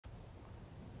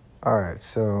Alright,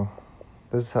 so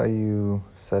this is how you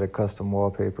set a custom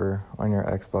wallpaper on your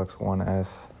Xbox One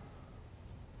S.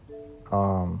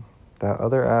 That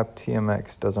other app,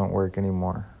 TMX, doesn't work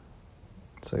anymore.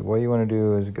 So what you want to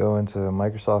do is go into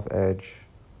Microsoft Edge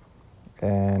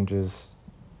and just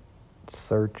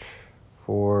search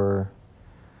for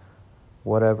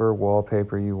whatever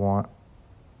wallpaper you want.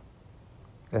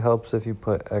 It helps if you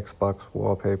put Xbox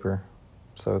wallpaper,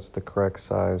 so it's the correct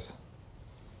size.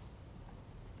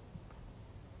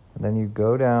 And then you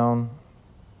go down,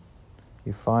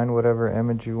 you find whatever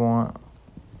image you want.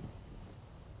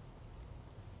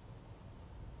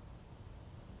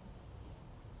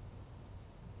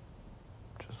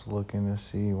 Just looking to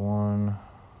see one.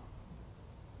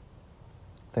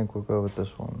 I think we'll go with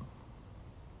this one.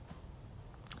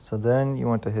 So then you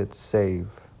want to hit save.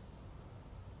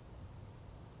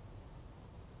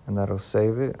 And that'll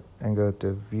save it, and go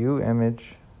to view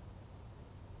image.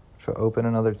 So open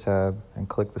another tab and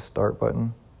click the start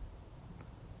button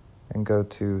and go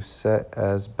to set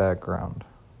as background.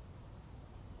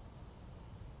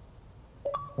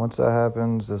 Once that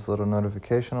happens, this little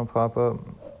notification will pop up.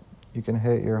 You can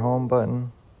hit your home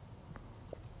button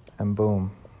and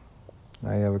boom,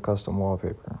 now you have a custom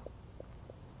wallpaper.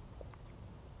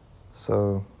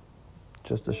 So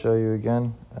just to show you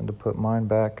again and to put mine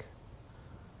back,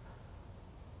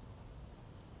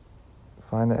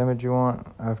 find the image you want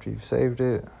after you've saved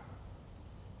it,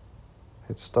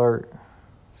 hit start,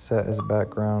 set as a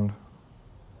background,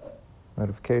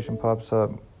 notification pops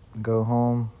up, go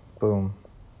home, boom.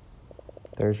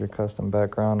 There's your custom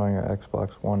background on your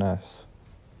Xbox One S.